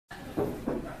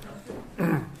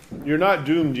you're not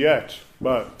doomed yet,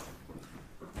 but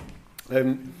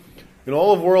and in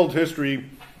all of world history,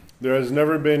 there has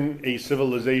never been a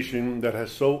civilization that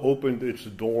has so opened its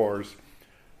doors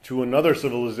to another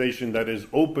civilization that is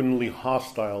openly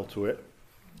hostile to it.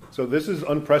 So this is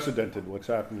unprecedented, what's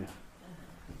happening.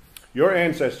 Your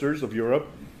ancestors of Europe,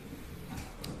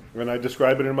 and I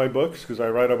describe it in my books because I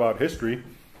write about history,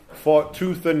 fought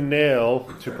tooth and nail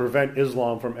to prevent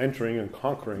Islam from entering and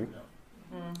conquering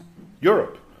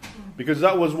Europe. Because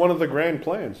that was one of the grand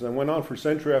plans that went on for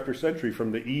century after century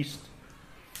from the east.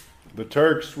 The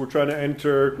Turks were trying to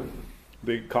enter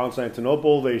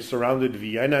Constantinople. They surrounded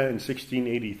Vienna in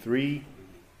 1683.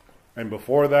 And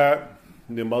before that,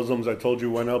 the Muslims, I told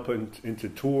you, went up into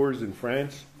Tours in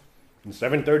France in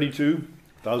 732,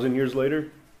 1,000 years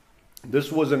later.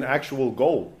 This was an actual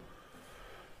goal.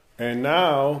 And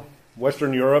now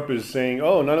Western Europe is saying,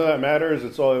 oh, none of that matters.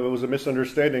 It was a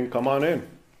misunderstanding. Come on in.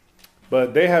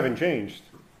 But they haven't changed.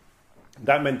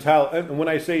 That mentality, and when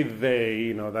I say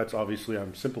they, that's obviously,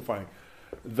 I'm simplifying.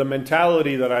 The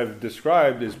mentality that I've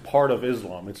described is part of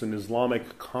Islam. It's an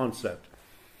Islamic concept.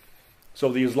 So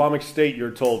the Islamic State,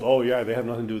 you're told, oh yeah, they have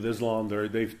nothing to do with Islam.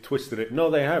 They've twisted it. No,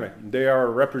 they haven't. They are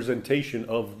a representation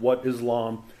of what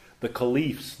Islam, the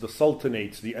caliphs, the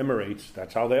sultanates, the emirates,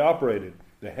 that's how they operated.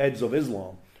 The heads of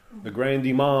Islam, the grand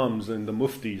imams and the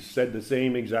muftis said the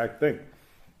same exact thing.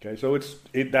 Okay, so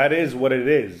that is what it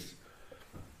is.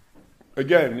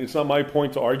 Again, it's not my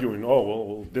point to arguing, oh,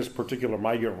 well, this particular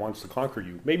migrant wants to conquer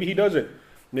you. Maybe he doesn't.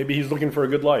 Maybe he's looking for a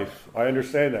good life. I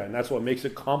understand that, and that's what makes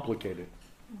it complicated.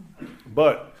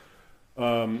 But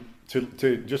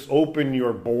to just open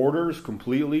your borders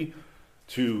completely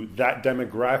to that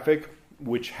demographic,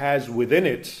 which has within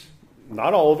it,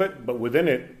 not all of it, but within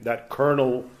it, that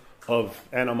kernel of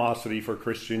animosity for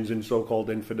Christians and so-called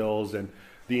infidels and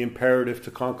the imperative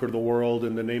to conquer the world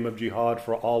in the name of jihad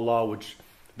for Allah, which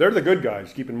they're the good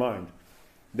guys, keep in mind.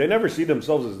 They never see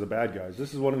themselves as the bad guys.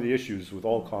 This is one of the issues with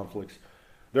all conflicts.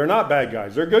 They're not bad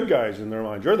guys. They're good guys in their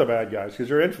minds. You're the bad guys because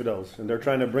you're infidels, and they're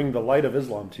trying to bring the light of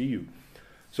Islam to you.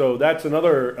 So that's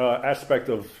another aspect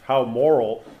of how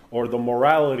moral, or the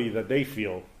morality that they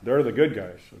feel. They're the good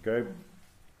guys, okay,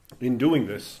 in doing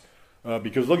this.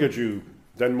 Because look at you,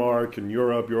 Denmark and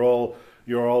Europe, you're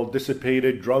all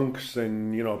dissipated drunks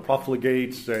and,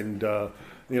 profligates and,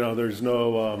 there's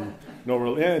no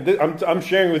real... I'm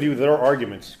sharing with you their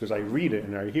arguments because I read it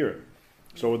and I hear it.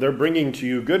 So they're bringing to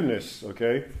you goodness,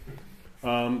 okay?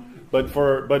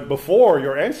 But before,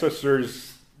 your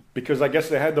ancestors, because I guess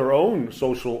they had their own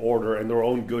social order and their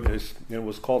own goodness, and it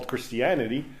was called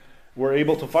Christianity, were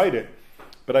able to fight it.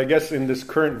 But I guess in this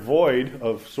current void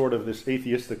of sort of this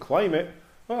atheistic climate,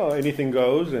 well, anything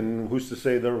goes, and who's to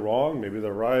say they're wrong? Maybe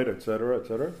they're right, etc.,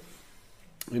 etc.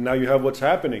 And now you have what's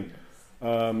happening.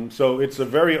 So it's a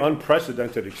very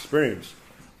unprecedented experience.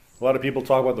 A lot of people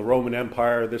talk about the Roman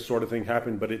Empire, this sort of thing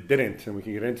happened, but it didn't, and we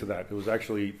can get into that. It was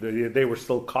actually, they were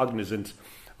still cognizant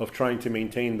of trying to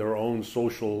maintain their own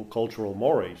social, cultural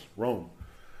mores, Rome.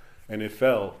 And it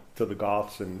fell to the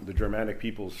Goths and the Germanic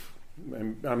peoples.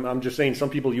 And I'm just saying,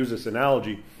 some people use this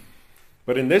analogy,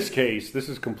 but in this case, this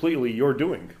is completely your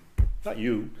doing. Not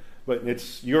you, but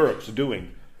it's Europe's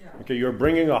doing. Okay, you're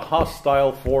bringing a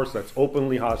hostile force that's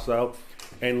openly hostile,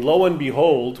 and lo and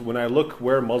behold, when I look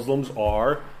where Muslims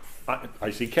are, I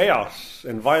see chaos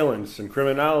and violence and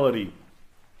criminality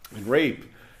and rape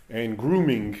and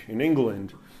grooming in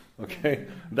England. Okay,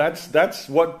 that's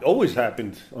what always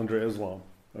happened under Islam.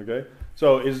 Okay,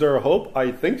 so is there a hope?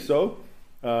 I think so.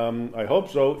 I hope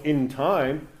so in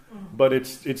time, but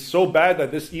it's so bad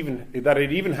that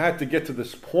it even had to get to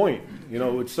this point.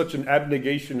 It's such an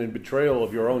abnegation and betrayal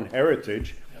of your own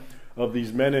heritage, of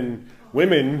these men and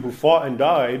women who fought and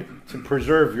died to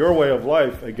preserve your way of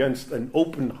life against an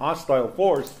open, hostile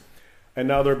force, and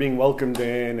now they're being welcomed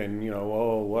in, and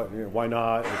why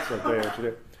not? It's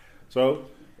okay. So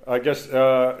I guess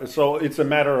so. It's a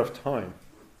matter of time.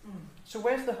 So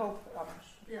where's the hope?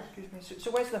 Excuse me.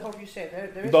 So where's the hope? You say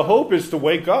there is the hope is to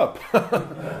wake up,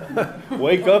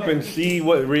 wake up and see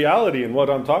what reality and what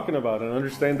I'm talking about, and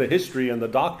understand the history and the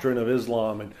doctrine of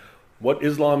Islam and what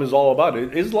Islam is all about.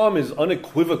 Islam is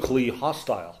unequivocally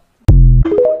hostile.